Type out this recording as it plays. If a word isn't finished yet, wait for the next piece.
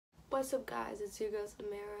What's up guys, it's your girl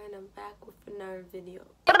Samara and I'm back with another video.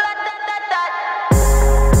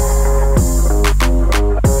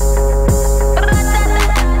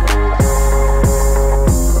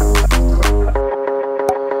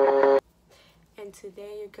 And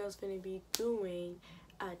today your girl's gonna be doing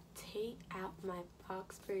a take out my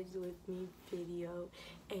box braids with me video,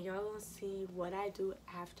 and y'all gonna see what I do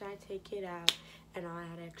after I take it out, and I'll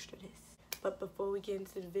add extraness. But before we get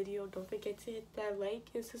into the video, don't forget to hit that like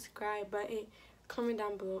and subscribe button. Comment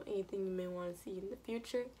down below anything you may want to see in the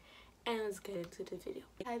future. And let's get into the video.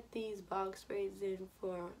 I had these box braids in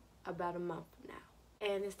for about a month now.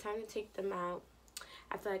 And it's time to take them out.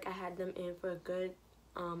 I feel like I had them in for a good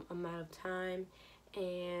amount of time.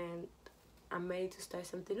 And I'm ready to start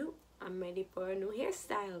something new. I'm ready for a new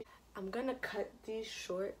hairstyle. I'm gonna cut these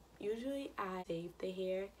short. Usually I save the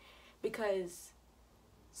hair because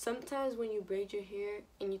sometimes when you braid your hair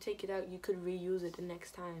and you take it out, you could reuse it the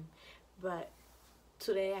next time. But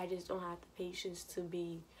today I just don't have the patience to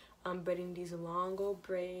be braiding these long old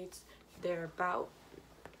braids. They're about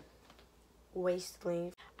waist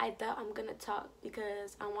length. I thought I'm gonna talk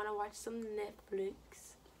because I want to watch some Netflix.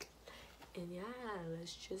 And yeah,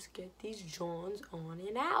 let's just get these Johns on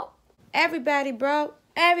and out. Everybody, bro.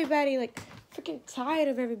 Everybody, like, freaking tired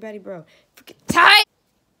of everybody, bro. Freaking tired.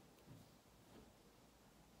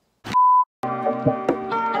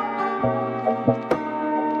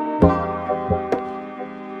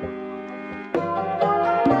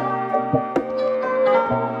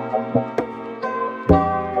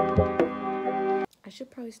 I should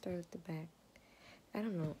probably start with the back. I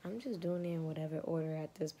don't know. I'm just doing it in whatever order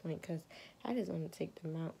at this point because I just want to take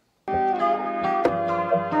them out.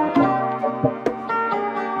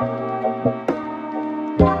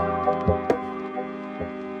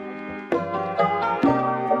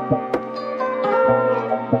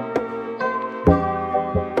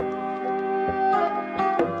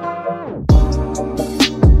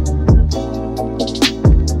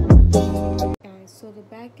 Guys, so the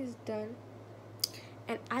back is done.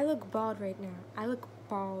 And I look bald right now. I look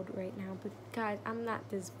bald right now. But guys, I'm not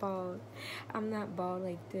this bald. I'm not bald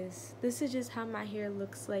like this. This is just how my hair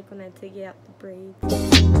looks like when I take it out the braids.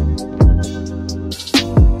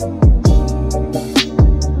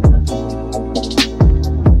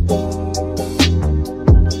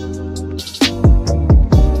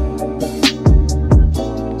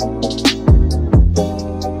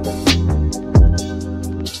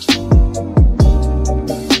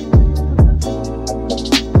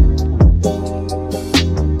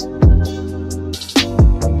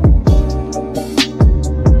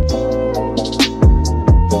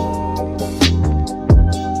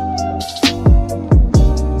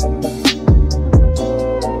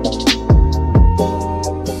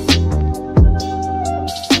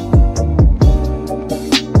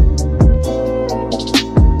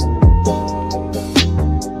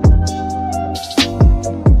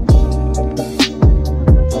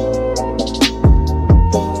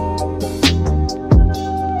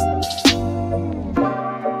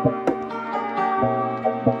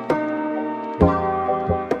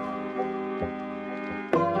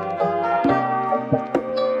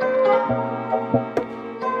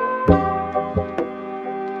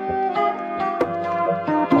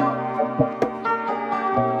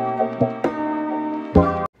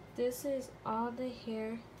 This is all the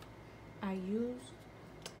hair I used,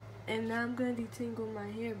 and now I'm gonna detangle my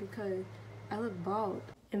hair because I look bald.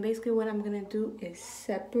 And basically what I'm gonna do is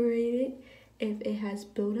separate it if it has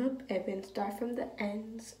built up, and then start from the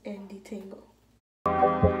ends and detangle.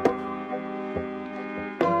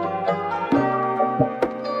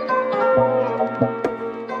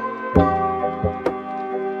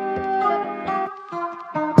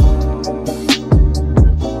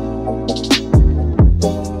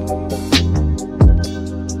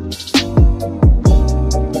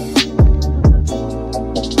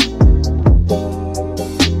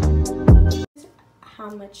 How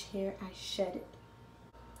much hair I shedded.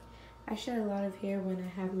 I shed a lot of hair when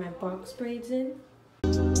I have my box braids in.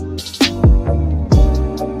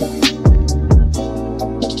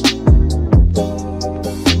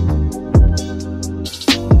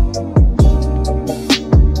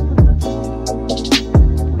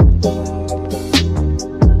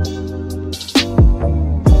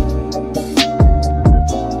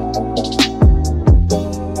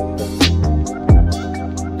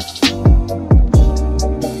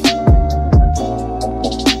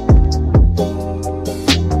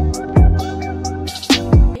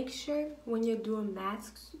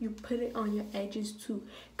 You put it on your edges too,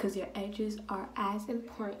 because your edges are as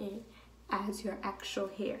important as your actual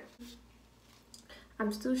hair.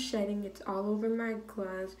 I'm still shedding. It's all over my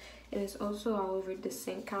gloves, and it's also all over the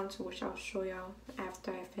sink counter, which I'll show y'all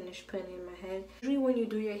after I finish putting it in my head. Usually when you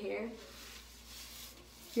do your hair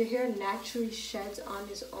naturally sheds on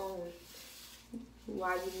its own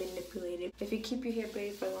while you manipulate it. If you keep your hair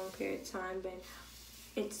braided for a long period of time, then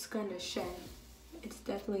it's gonna shed. It's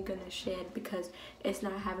definitely gonna shed because it's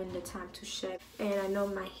not having the time to shed. And I know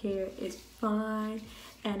my hair is fine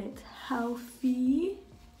and it's healthy,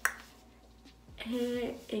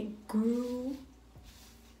 and it grew.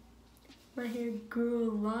 My hair grew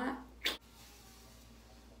a lot.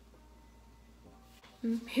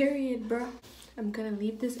 Period, bro. I'm gonna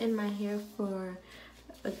leave this in my hair for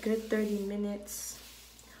a good 30 minutes.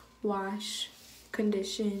 Wash,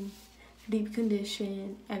 condition, deep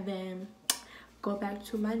condition, and then go back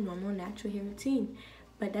to my normal natural hair routine.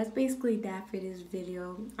 But that's basically that for this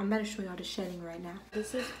video. I'm about to show y'all the shedding right now.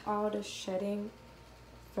 This is all the shedding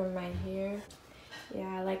from my hair.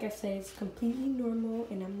 Yeah, like I said, it's completely normal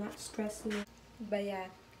and I'm not stressing. But yeah,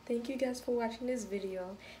 thank you guys for watching this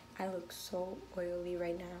video. I look so oily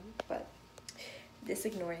right now, but just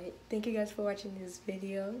ignore it. Thank you guys for watching this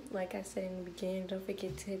video. Like I said in the beginning, don't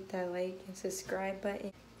forget to hit that like and subscribe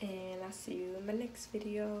button, and I'll see you in my next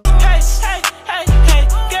video. Hey, hey, hey, hey,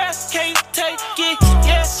 girl, can't take it.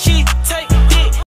 Yeah, she